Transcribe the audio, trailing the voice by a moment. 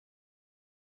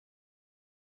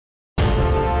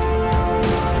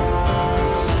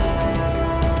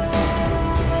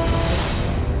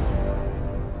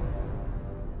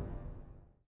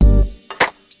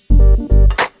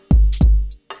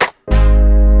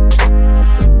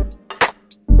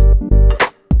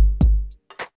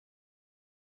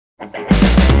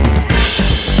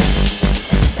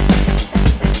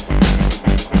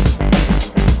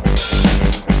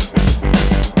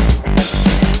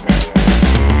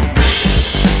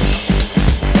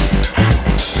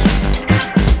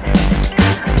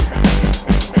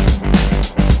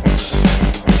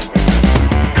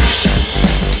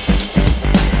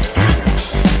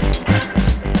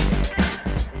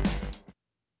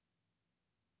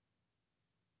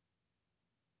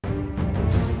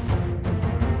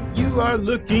You are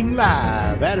looking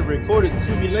live at a recorded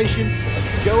simulation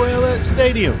of Joe Elliott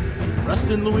Stadium in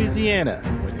Ruston, Louisiana,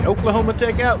 where the Oklahoma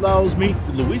Tech Outlaws meet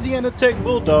the Louisiana Tech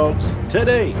Bulldogs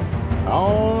today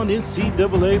on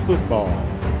NCAA football.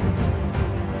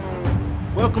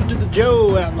 Welcome to the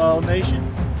Joe Outlaw Nation.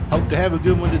 Hope to have a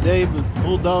good one today with the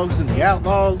Bulldogs and the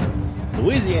Outlaws.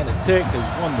 Louisiana Tech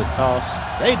has won the toss.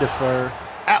 They defer.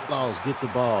 Outlaws get the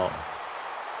ball.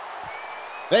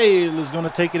 Bale is going to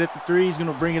take it at the 3. He's going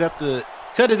to bring it up to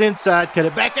cut it inside, cut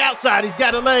it back outside. He's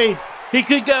got a lane. He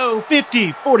could go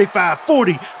 50, 45,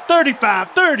 40,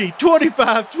 35, 30,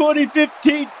 25, 20,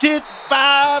 15, 10,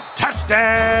 5.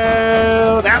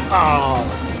 Touchdown, Outlaws.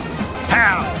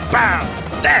 Pow, pow,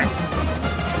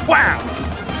 that. Wow.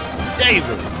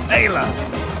 David Bale.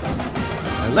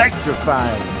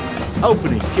 Electrifying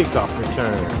opening kickoff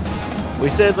return. We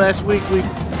said last week we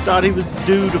thought he was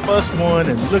due to bust one,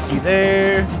 and looky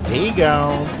there, he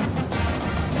gone.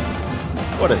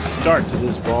 What a start to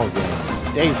this ball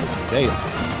game. David Bale,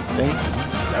 thank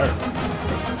you,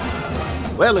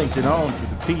 sir. Wellington on for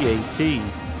the PAT.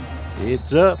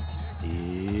 It's up.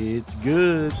 It's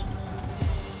good.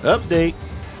 Update.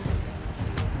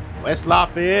 West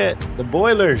Lafayette, the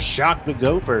Boilers shock the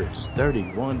Gophers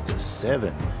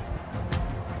 31-7.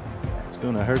 That's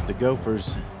going to hurt the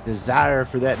Gophers' desire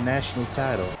for that national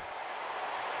title.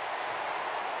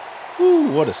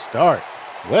 Ooh, what a start.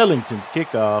 Wellington's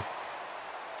kickoff.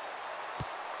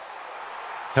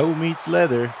 Toe meets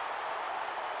leather.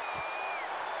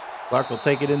 Clark will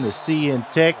take it in the C and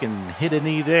Tech and hit a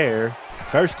knee there.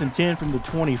 1st and 10 from the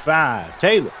 25.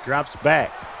 Taylor drops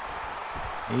back.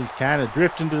 He's kind of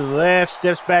drifting to the left,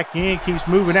 steps back in, keeps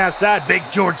moving outside. Big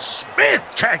George Smith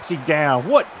tracks him down.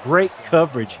 What great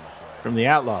coverage from the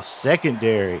Outlaws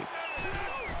secondary.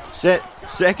 Set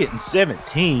 2nd and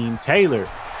 17. Taylor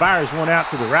fires one out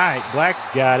to the right. Black's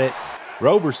got it.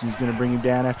 Roberson's going to bring him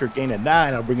down after a gain of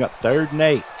 9. I'll bring up 3rd and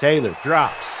 8. Taylor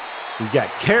drops. He's got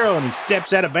Carroll, and he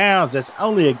steps out of bounds. That's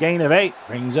only a gain of 8.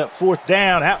 Brings up 4th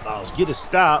down. Outlaws get a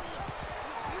stop.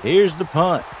 Here's the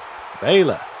punt.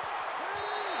 Bale.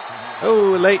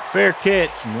 Oh, a late fair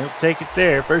catch, and they'll take it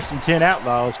there. 1st and 10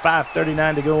 Outlaws.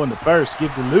 5:39 to go in the first.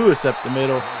 Give to Lewis up the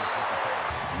middle.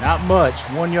 Not much.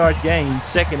 1-yard gain.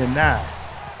 2nd and 9.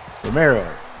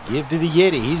 Romero. Give to the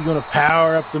Yeti. He's going to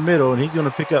power up the middle, and he's going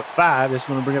to pick up 5. That's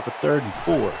going to bring up a 3rd and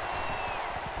 4.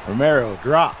 Romero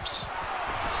drops.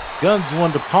 Guns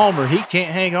one to Palmer. He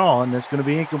can't hang on. That's going to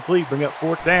be incomplete. Bring up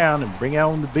 4th down and bring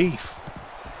on the beef.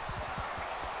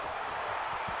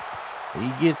 He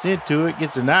gets into it,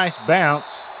 gets a nice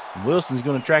bounce. Wilson's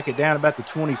going to track it down about the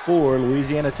 24.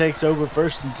 Louisiana takes over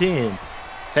 1st and 10.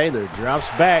 Taylor drops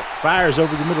back, fires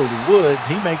over the middle of the Woods.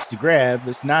 He makes the grab.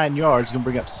 It's 9 yards. Going to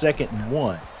bring up 2nd and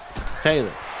 1.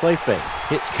 Taylor, play fake.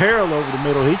 Hits Carroll over the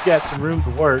middle. He's got some room to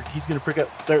work. He's going to pick up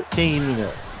 13 and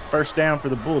a 1st down for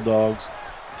the Bulldogs.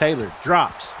 Taylor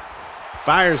drops.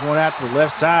 Fires one out to the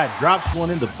left side. Drops one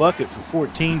in the bucket for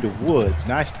 14 to Woods.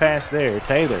 Nice pass there.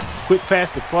 Taylor, quick pass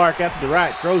to Clark out to the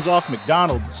right. Throws off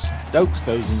McDonald. Stokes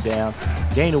throws him down.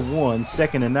 Gain of 1.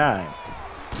 2nd and 9.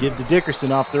 Give to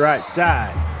Dickerson off the right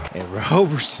side. And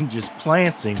Roberson just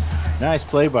plants him. Nice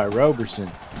play by Roberson.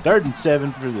 3rd and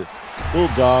 7 for the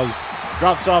Bulldogs.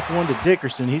 Drops off one to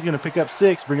Dickerson. He's going to pick up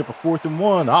 6. Bring up a 4th and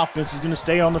 1. The offense is going to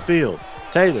stay on the field.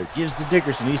 Taylor gives to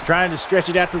Dickerson. He's trying to stretch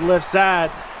it out to the left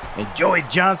side. And Joey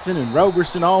Johnson and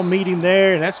Roberson all meet him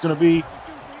there. And that's going to be...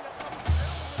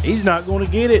 He's not going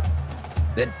to get it.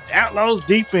 The Outlaws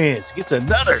defense gets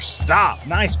another stop.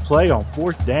 Nice play on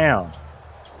 4th down.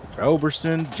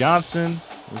 Roberson, Johnson.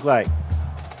 Looked like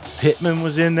Pittman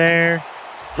was in there.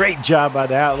 Great job by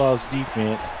the Outlaws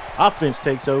defense. Offense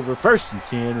takes over 1st and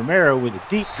 10. Romero with a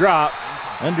deep drop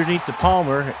underneath the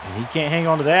Palmer. And he can't hang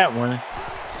on to that one.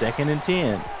 2nd and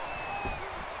 10.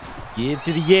 Give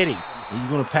to the Yeti. He's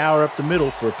going to power up the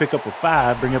middle for a pickup of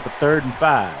 5. Bring up a 3rd and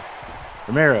 5.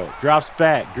 Romero drops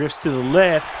back. Drifts to the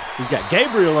left. He's got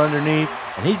Gabriel underneath.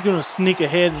 And he's going to sneak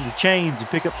ahead of the chains and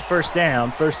pick up the 1st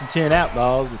down. 1st and 10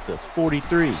 Outlaws at the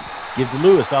 43. Give to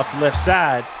Lewis off the left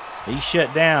side. He's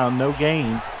shut down. No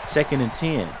gain. 2nd and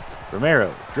 10.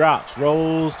 Romero drops.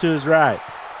 Rolls to his right.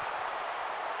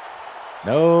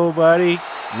 Nobody.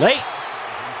 Late.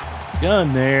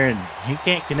 Gun there, and he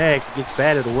can't connect. It gets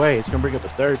batted away. It's going to bring up a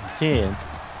 3rd and 10.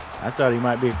 I thought he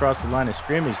might be across the line of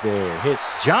scrimmage there. Hits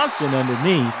Johnson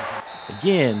underneath.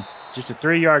 Again, just a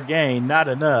 3-yard gain, not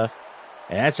enough.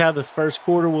 And that's how the first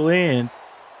quarter will end.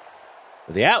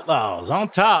 With the Outlaws on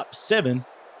top,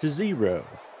 7-0.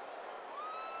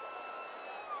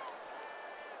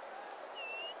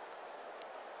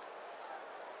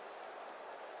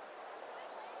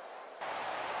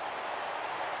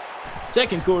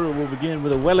 Second quarter will begin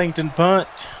with a Wellington punt.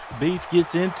 Beef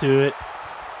gets into it.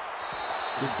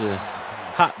 Gets a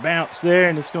hot bounce there,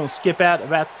 and it's going to skip out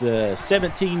about the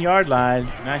 17-yard line.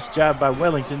 Nice job by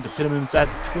Wellington to put him inside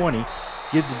the 20.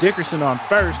 Give to Dickerson on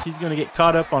first. He's going to get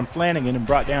caught up on Flanagan and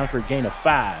brought down for a gain of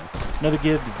 5. Another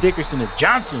give to Dickerson, and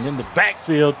Johnson in the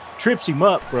backfield trips him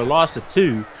up for a loss of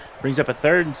 2. Brings up a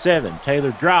 3rd and 7.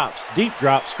 Taylor drops, deep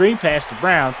drop, screen pass to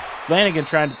Brown. Flanagan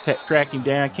trying to track him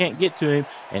down, can't get to him,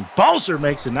 and Balser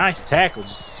makes a nice tackle,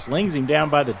 just slings him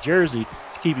down by the jersey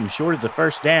to keep him short of the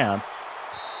first down.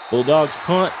 Bulldogs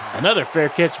punt, another fair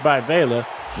catch by Vela.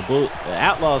 The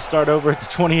Outlaws start over at the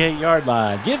 28-yard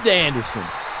line. Give to Anderson.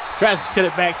 Tries to cut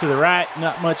it back to the right,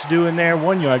 not much doing there.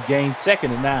 1-yard gain,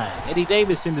 2nd and 9. Eddie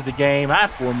Davis into the game, I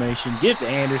formation. Give to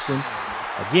Anderson.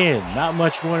 Again, not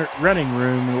much running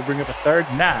room. We'll bring up a 3rd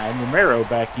and 9. Romero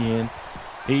back in.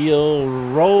 He'll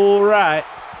roll right,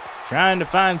 trying to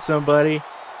find somebody.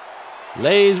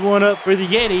 Lays one up for the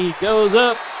Yeti. Goes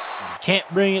up, can't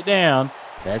bring it down.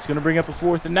 That's going to bring up a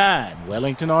 4th and 9.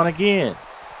 Wellington on again.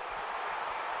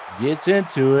 Gets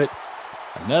into it.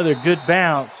 Another good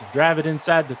bounce. Drive it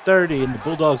inside the 30, and the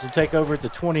Bulldogs will take over at the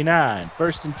 29.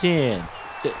 1st and 10.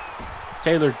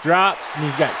 Taylor drops, and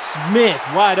he's got Smith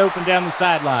wide open down the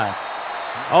sideline.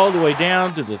 All the way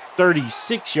down to the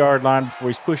 36-yard line before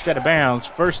he's pushed out of bounds.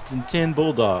 1st and 10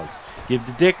 Bulldogs. Give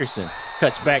to Dickerson.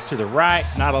 Cuts back to the right.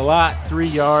 Not a lot. 3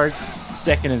 yards.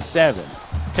 2nd and 7.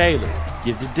 Taylor.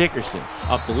 Give to Dickerson.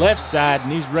 Off the left side,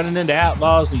 and he's running into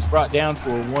Outlaws, and he's brought down for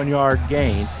a 1-yard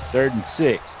gain. 3rd and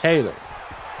 6. Taylor.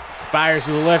 Fires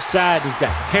to the left side. He's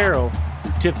got Carroll,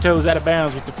 who tiptoes out of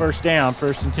bounds with the first down.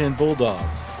 1st and 10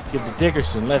 Bulldogs. Give to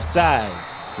Dickerson, left side.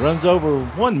 Runs over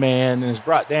one man and is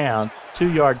brought down.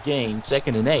 2-yard gain,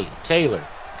 2nd and 8. Taylor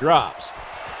drops.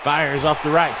 Fires off the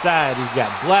right side. He's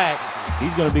got Black.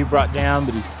 He's going to be brought down,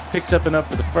 but he picks up enough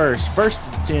for the first.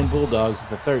 1st and 10 Bulldogs at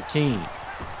the 13.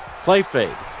 Play fake.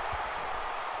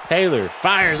 Taylor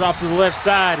fires off to the left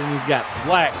side, and he's got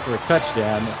Black for a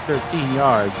touchdown. That's 13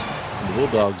 yards, and the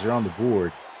Bulldogs are on the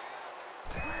board.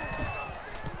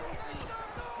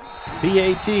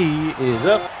 PAT is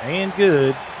up and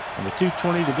good, and with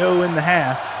 2:20 to go in the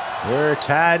half. We're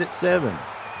tied at 7.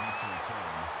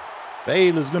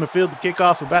 Bale is going to field the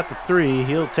kickoff about the 3.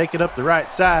 He'll take it up the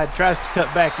right side, tries to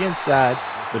cut back inside,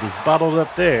 but he's bottled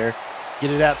up there. Get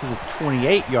it out to the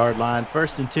 28-yard line.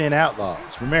 1st and 10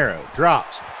 Outlaws. Romero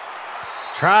drops.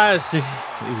 He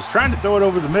was trying to throw it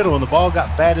over the middle, and the ball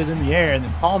got batted in the air, and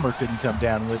then Palmer couldn't come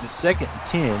down with it. 2nd and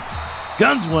 10.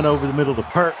 Guns one over the middle to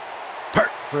Perk. Perk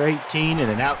for 18,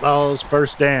 and an Outlaws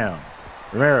first down.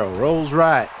 Romero rolls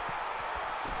right.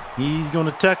 He's going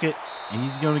to tuck it.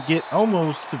 He's going to get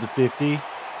almost to the 50.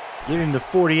 Give him the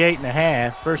 48 and a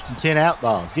half. 1st and 10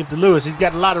 Outlaws. Give to Lewis. He's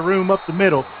got a lot of room up the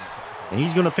middle. And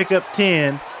he's going to pick up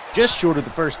 10. Just short of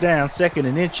the first down. 2nd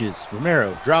and inches.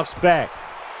 Romero drops back.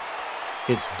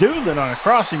 It's Doolin on a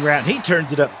crossing route. He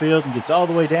turns it upfield and gets all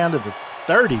the way down to the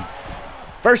 30.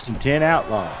 1st and 10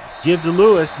 Outlaws. Give to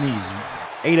Lewis, and he's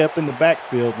 8 up in the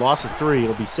backfield. Loss of 3.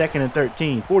 It'll be 2nd and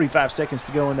 13. 45 seconds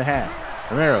to go in the half.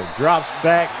 Romero drops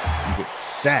back and gets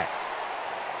sacked.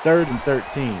 3rd and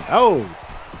 13. Oh,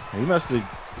 he must have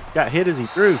got hit as he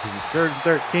threw, because it's 3rd and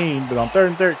 13. But on 3rd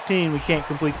and 13, we can't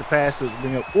complete the pass. So it'll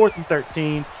bring up 4th and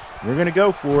 13. We're going to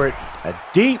go for it. A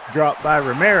deep drop by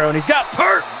Romero, and he's got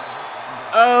Perk.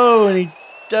 Oh, and he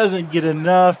doesn't get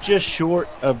enough, just short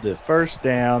of the first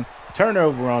down.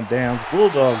 Turnover on downs.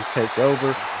 Bulldogs take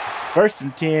over. 1st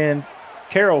and 10.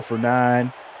 Carroll for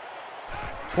 9.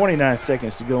 29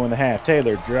 seconds to go in the half.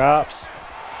 Taylor drops.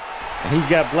 And he's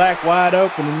got Black wide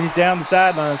open, and he's down the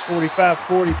sidelines.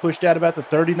 45-40, pushed out about the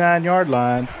 39-yard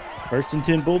line. 1st and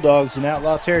 10 Bulldogs in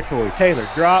outlaw territory. Taylor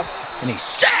drops, and he's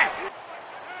sacked.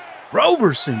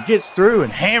 Roberson gets through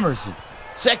and hammers it.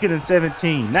 2nd and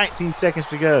 17, 19 seconds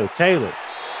to go. Taylor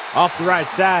off the right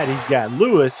side. He's got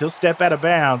Lewis. He'll step out of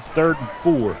bounds. 3rd and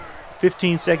 4.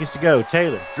 15 seconds to go.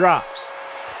 Taylor drops.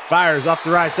 Fires off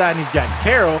the right side, and he's got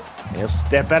Carroll. And he'll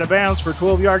step out of bounds for a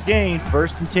 12-yard gain.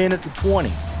 1st and 10 at the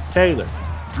 20. Taylor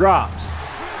drops.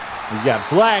 He's got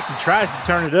Black. He tries to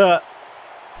turn it up.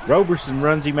 Roberson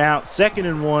runs him out. 2nd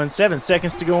and 1. 7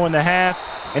 seconds to go in the half.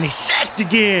 And he's sacked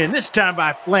again, this time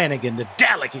by Flanagan. The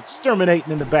Dalek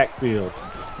exterminating in the backfield.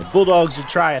 The Bulldogs will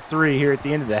try a 3 here at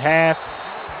the end of the half.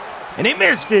 And he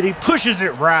missed it. He pushes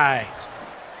it right.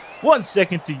 1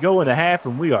 second to go in the half,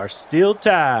 and we are still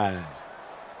tied.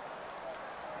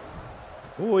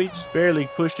 Boy, he just barely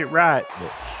pushed it right,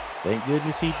 but thank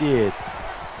goodness he did.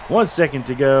 1 second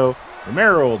to go.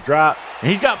 Romero will drop, and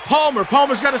he's got Palmer.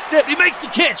 Palmer's got a step. He makes the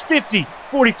catch. 50,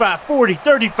 45, 40,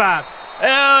 35.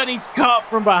 Oh, and he's caught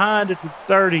from behind at the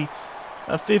 30.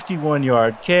 A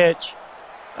 51-yard catch.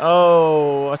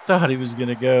 Oh, I thought he was going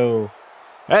to go.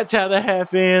 That's how the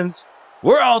half ends.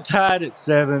 We're all tied at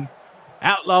 7.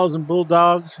 Outlaws and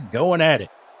Bulldogs going at it.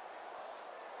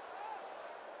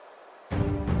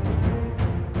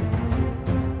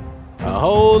 A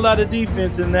whole lot of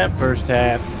defense in that first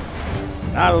half.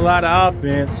 Not a lot of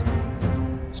offense,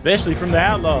 especially from the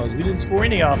Outlaws. We didn't score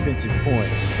any offensive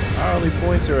points. Our only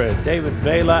points are a David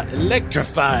Vela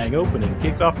electrifying opening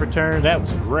kickoff return. That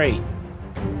was great.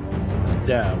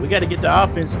 But we got to get the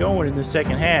offense going in the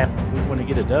second half if we want to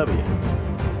get a W.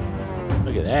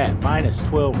 Look at that, minus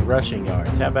 12 rushing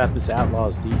yards. How about this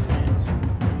Outlaws defense?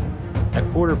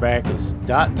 That quarterback is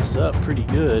dotting us up pretty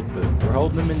good, but we're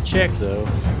holding them in check though.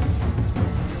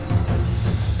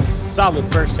 Solid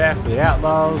first half for the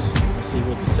Outlaws. Let's see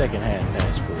what the second half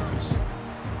has for us.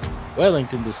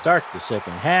 Wellington to start the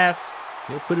second half.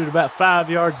 He'll put it about 5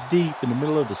 yards deep in the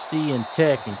middle of the C and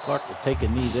Tech, and Clark will take a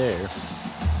knee there.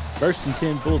 First and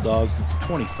 10 Bulldogs at the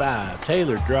 25.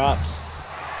 Taylor drops.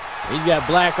 He's got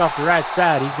Black off the right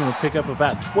side. He's going to pick up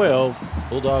about 12.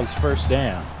 Bulldogs first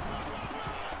down.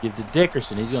 Give to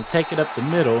Dickerson. He's going to take it up the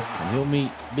middle, and he'll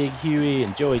meet Big Huey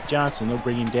and Joey Johnson. They'll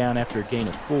bring him down after a gain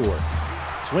of 4.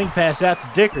 Swing pass out to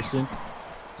Dickerson,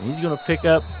 and he's going to pick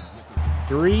up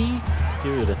 3.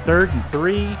 Give it a 3rd and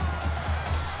 3.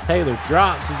 Taylor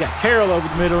drops. He's got Carroll over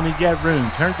the middle, and he's got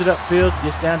room. Turns it upfield,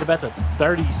 gets down to about the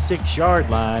 36-yard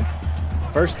line.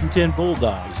 First and 10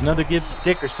 Bulldogs. Another give to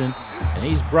Dickerson, and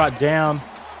he's brought down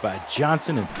by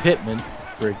Johnson and Pittman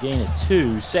for a gain of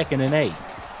 2. 2nd and 8.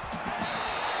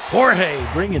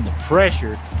 Jorge bringing the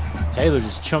pressure. Taylor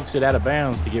just chunks it out of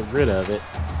bounds to get rid of it.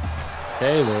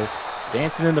 Taylor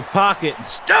dancing in the pocket, and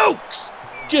Stokes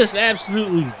just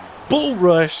absolutely bull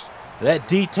rushed. That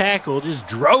D tackle just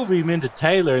drove him into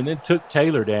Taylor and then took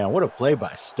Taylor down. What a play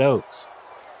by Stokes.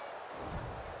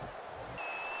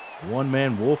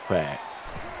 One-man Wolfpack.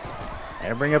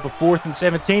 And bring up a 4th and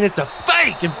 17. It's a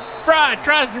fake, and Fry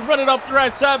tries to run it off the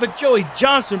right side, but Joey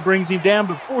Johnson brings him down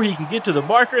before he can get to the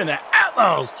marker, and the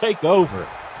Outlaws take over.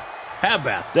 How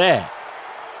about that?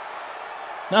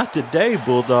 Not today,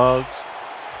 Bulldogs.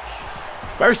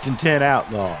 First and 10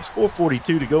 Outlaws.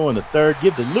 4:42 to go in the third.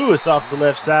 Give to Lewis off the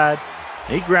left side.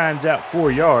 He grinds out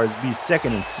 4 yards. Be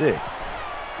 2nd and 6.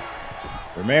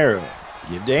 Romero.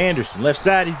 Give to Anderson. Left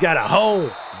side, he's got a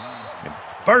hole. And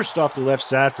burst off the left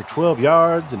side for 12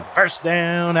 yards and a first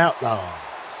down, Outlaws.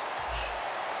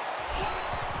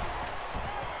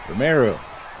 Romero.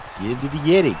 Give to the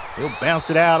Yeti. He'll bounce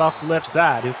it out off the left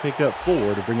side. He'll pick up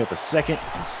 4 to bring up a 2nd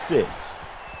and 6.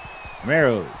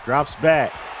 Romero drops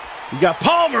back. He's got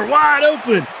Palmer wide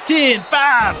open.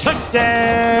 10-5.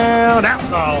 Touchdown,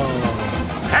 Outlaws.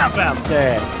 How about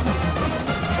that?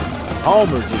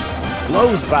 Palmer just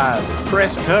blows by the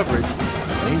press coverage.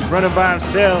 And he's running by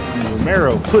himself, and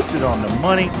Romero puts it on the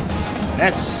money. And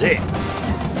that's 6.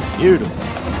 Beautiful.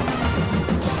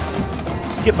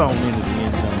 Skip on into the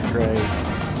end zone, Trey.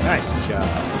 Nice job.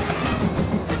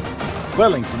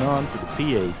 Wellington on for the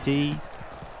PAT.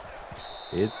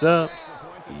 It's up.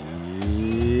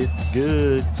 It's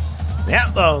good. The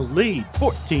Outlaws lead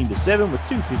 14-7 with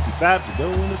 2:55 to go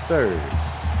in the third.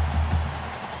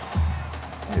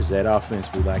 There's that offense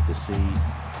we like to see.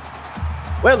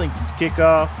 Wellington's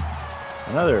kickoff.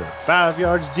 Another 5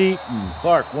 yards deep, and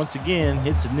Clark once again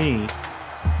hits a knee.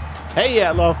 Hey,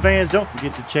 Outlaw fans, don't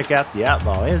forget to check out the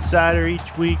Outlaw Insider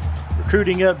each week.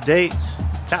 Recruiting updates,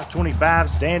 top 25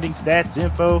 standing stats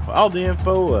info, all the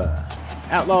info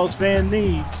Outlaws fan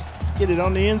needs. Get it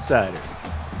on the Insider.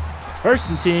 First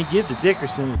and 10, give to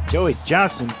Dickerson. Joey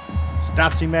Johnson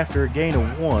stops him after a gain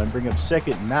of 1, bring up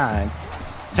 2nd and 9.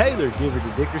 Taylor give it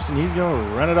to Dickerson. He's going to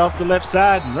run it off the left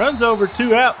side and runs over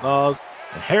 2 Outlaws.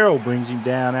 And Harrell brings him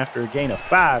down after a gain of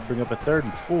 5, bring up a 3rd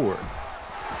and 4.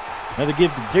 Another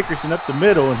give to Dickerson up the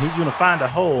middle, and he's going to find a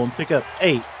hole and pick up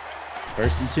 8.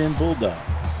 First and 10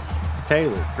 Bulldogs.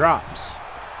 Taylor drops.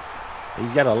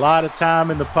 He's got a lot of time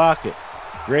in the pocket.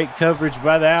 Great coverage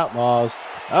by the Outlaws.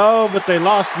 Oh, but they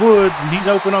lost Woods, and he's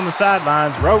open on the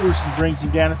sidelines. Roberson brings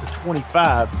him down at the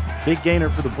 25. Big gainer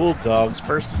for the Bulldogs.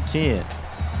 First and 10.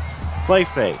 Play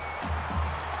fake.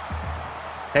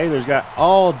 Taylor's got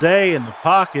all day in the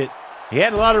pocket. He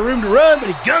had a lot of room to run, but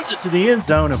he guns it to the end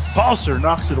zone, and Balser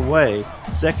knocks it away.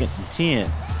 2nd and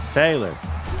 10. Taylor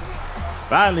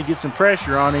finally gets some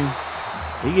pressure on him.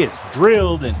 He gets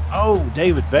drilled, and oh,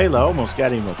 David Vela almost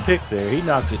got him a pick there. He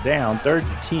knocks it down, 3rd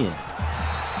and 10.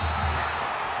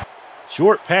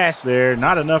 Short pass there,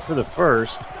 not enough for the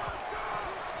first.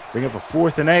 Bring up a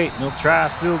 4th and 8, and he'll try a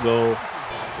field goal.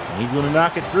 And he's going to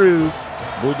knock it through.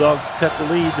 Bulldogs cut the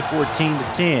lead to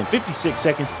 14-10. 56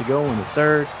 seconds to go in the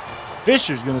third.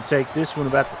 Fisher's going to take this one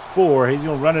about the 4. He's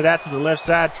going to run it out to the left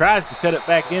side, tries to cut it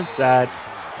back inside.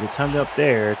 Gets hung up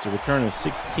there. It's a return of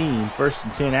 16, 1st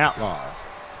and 10 Outlaws.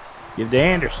 Give to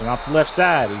Anderson off the left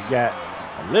side. He's got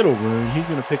a little room. He's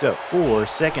going to pick up 4,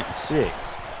 2nd and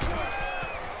 6.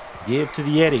 Give to the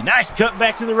Yeti. Nice cut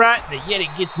back to the right. The Yeti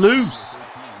gets loose.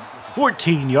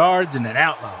 14 yards and an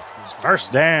Outlaw. It's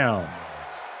 1st down.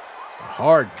 A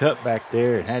hard cut back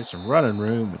there and had some running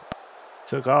room. And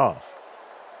took off.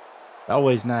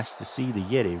 Always nice to see the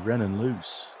Yeti running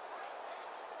loose.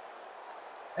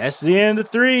 That's the end of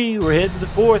 3. We're heading to the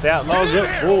 4th. Outlaws up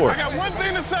 4. I got one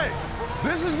thing to say.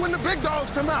 This is when the big dogs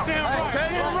come out. Okay?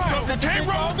 You can't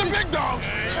roll with the big dogs.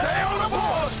 Stay on the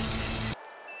board.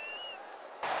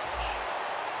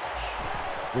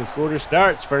 4th quarter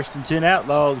starts. 1st and 10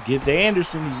 Outlaws. Give to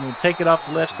Anderson. He's going to take it off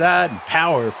the left side and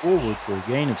power forward for a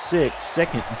gain of 6.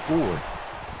 2nd and 4.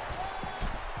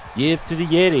 Give to the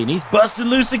Yeti, and he's busted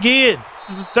loose again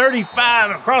to the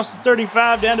 35, across the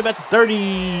 35, down to about the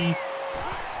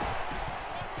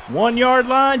 31-yard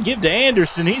line. Give to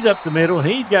Anderson. He's up the middle, and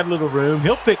he's got a little room.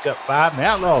 He'll pick up 5, and the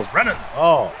Outlaws running the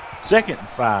ball. 2nd and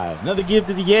 5. Another give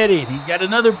to the Yeti, and he's got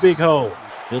another big hole.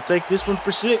 He'll take this one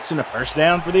for 6 and a 1st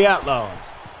down for the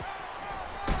Outlaws.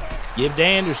 Give to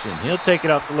Anderson. He'll take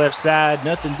it off the left side.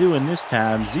 Nothing doing this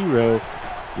time. 0.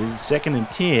 This is 2nd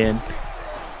and 10.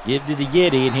 Give to the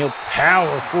Yeti, and he'll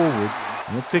power forward.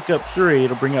 And he'll pick up 3.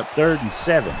 It'll bring up 3rd and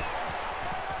 7.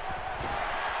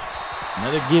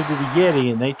 Another give to the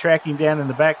Yeti, and they track him down in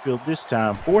the backfield this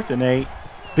time. 4th and 8.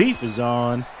 Beef is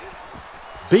on.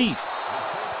 Beef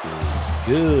is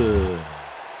good.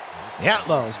 The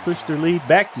Outlaws push their lead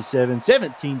back to 7,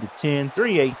 17 to 10,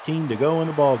 3:18 to go in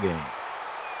the ball game.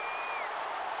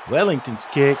 Wellington's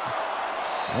kick.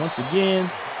 Once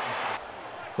again,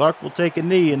 Clark will take a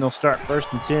knee, and they'll start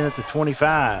 1st and 10 at the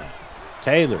 25.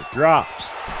 Taylor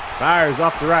drops. Fires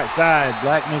off the right side.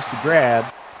 Black makes the grab.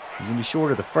 He's going to be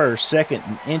short of the 1st, 2nd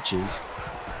and inches.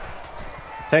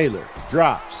 Taylor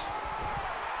drops.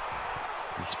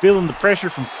 He's feeling the pressure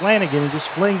from Flanagan and just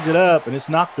flings it up, and it's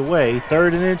knocked away.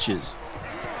 3rd and inches.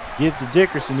 Give to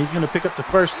Dickerson. He's going to pick up the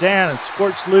 1st down and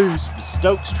squirts loose, but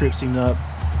Stokes trips him up.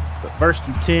 But 1st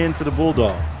and 10 for the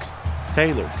Bulldogs.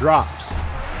 Taylor drops.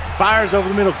 Fires over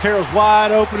the middle. Carroll's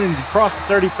wide open, and he's across the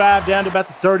 35 down to about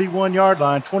the 31-yard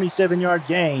line. 27-yard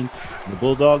gain. And the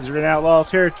Bulldogs are in Outlaw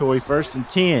territory. 1st and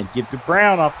 10. Give to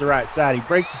Brown off the right side. He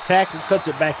breaks the tackle, cuts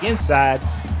it back inside,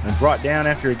 and brought down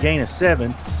after a gain of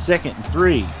 7. 2nd and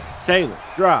 3. Taylor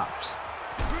drops.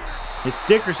 It's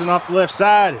Dickerson off the left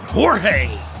side, and Jorge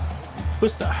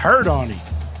puts the hurt on him.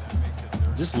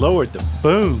 Just lowered the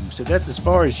boom. So that's as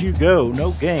far as you go.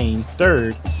 No gain.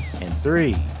 3rd and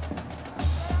 3.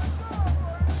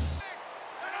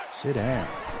 Sit down.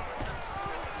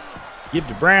 Give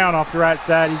to Brown off the right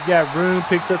side. He's got room.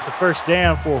 Picks up the 1st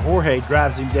down before Jorge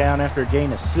drives him down after a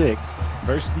gain of 6.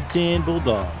 1st and 10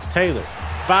 Bulldogs. Taylor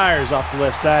fires off the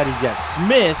left side. He's got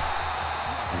Smith,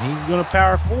 and he's going to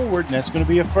power forward, and that's going to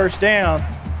be a 1st down.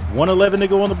 1:11 to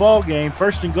go in the ball game.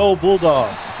 1st and goal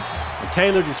Bulldogs. And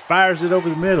Taylor just fires it over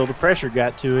the middle. The pressure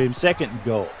got to him. 2nd and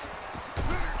goal.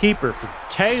 Keeper for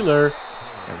Taylor,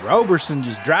 and Roberson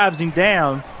just drives him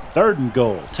down. 3rd and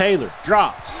goal. Taylor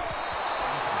drops.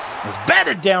 It's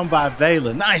batted down by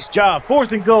Vela. Nice job.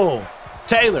 4th and goal.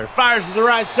 Taylor fires to the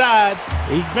right side.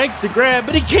 He makes the grab,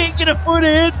 but he can't get a foot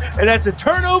in, and that's a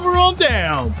turnover on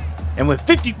down. And with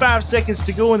 55 seconds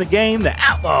to go in the game, the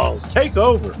Outlaws take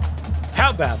over. How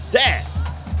about that?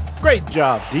 Great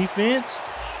job, defense.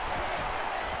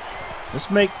 Let's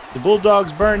make the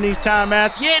Bulldogs burn these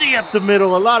timeouts. Yeti up the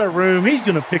middle, a lot of room. He's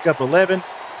going to pick up 11.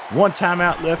 1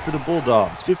 timeout left for the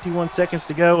Bulldogs. 51 seconds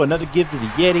to go. Another give to the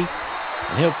Yeti,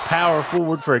 and he'll power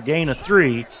forward for a gain of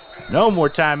 3. No more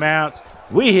timeouts.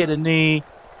 We hit a knee,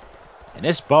 and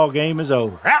this ball game is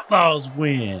over. Outlaws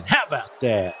win. How about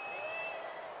that?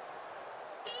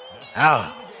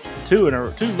 Two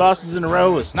losses in a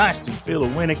row. It's nice to feel a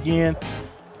win again.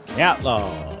 The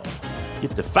Outlaws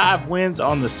get the 5 wins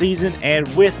on the season, and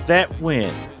with that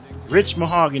win, Rich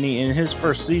Mahogany, in his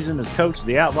first season as coach of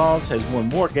the Outlaws, has won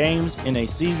more games in a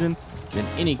season than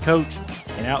any coach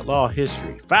in Outlaw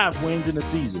history. 5 wins in a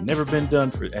season. Never been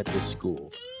done at this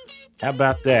school. How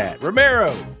about that?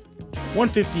 Romero,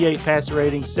 158 passer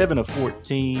rating, 7 of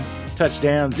 14.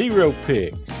 Touchdown, 0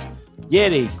 picks.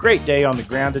 Yeti, great day on the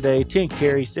ground today. 10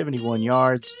 carries, 71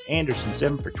 yards. Anderson,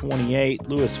 7 for 28.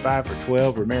 Lewis, 5 for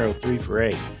 12. Romero, 3 for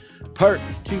 8. Pert,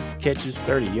 2 catches,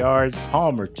 30 yards.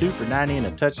 Palmer, 2 for 90 and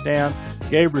a touchdown.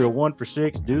 Gabriel, 1 for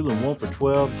 6. Doolin, 1 for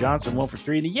 12. Johnson, 1 for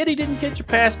 3. The Yeti didn't catch a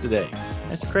pass today.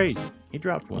 That's crazy. He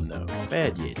dropped one, though.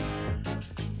 Bad Yeti.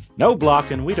 No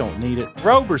blocking. We don't need it.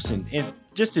 Roberson, in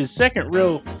just his second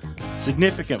real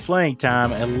significant playing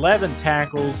time, 11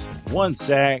 tackles, 1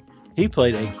 sack. He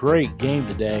played a great game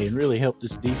today and really helped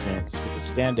this defense with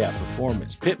a standout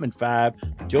performance. Pittman 5,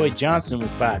 Joey Johnson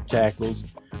with 5 tackles.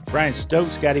 Brian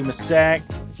Stokes got him a sack.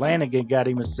 Flanagan got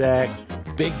him a sack.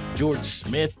 Big George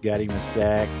Smith got him a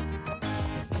sack.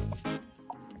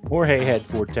 Jorge had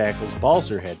 4 tackles.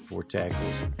 Balser had 4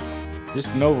 tackles. Just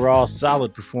an overall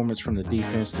solid performance from the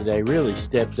defense today. Really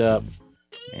stepped up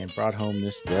and brought home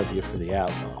this W for the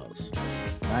Outlaws.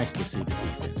 Nice to see the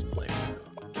defense play well.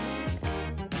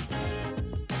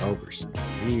 Roberson,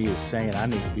 he is saying, I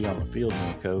need to be on the field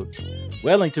now, coach.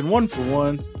 Wellington 1 for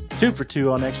 1, 2 for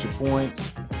 2 on extra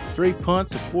points, 3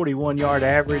 punts, a 41-yard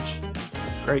average.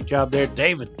 Great job there.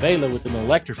 David Baylor with an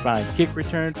electrifying kick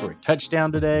return for a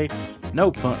touchdown today.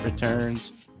 No punt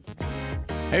returns.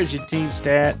 Here's your team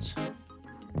stats.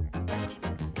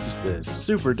 Just a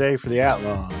super day for the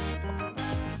Outlaws.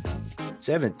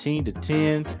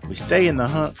 17-10. We stay in the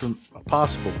hunt for a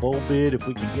possible bowl bid if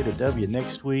we can get a W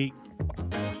next week.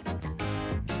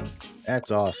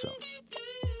 That's awesome.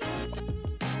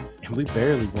 And we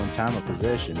barely won time of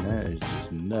possession. That is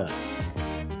just nuts.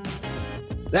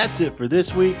 That's it for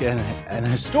this week. An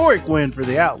historic win for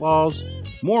the Outlaws.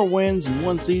 More wins in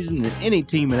one season than any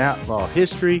team in Outlaw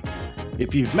history.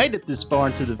 If you've made it this far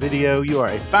into the video, you are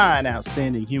a fine,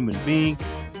 outstanding human being.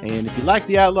 And if you like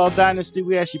the Outlaw Dynasty,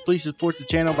 we ask you please support the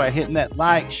channel by hitting that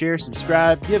like, share,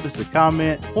 subscribe, give us a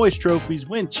comment, hoist trophies,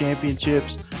 win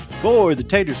championships for the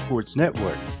Tater Sports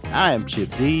Network. I am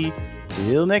Chip D.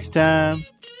 Till next time,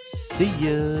 see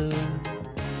ya.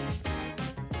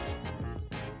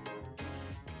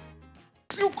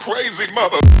 You crazy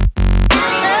mother.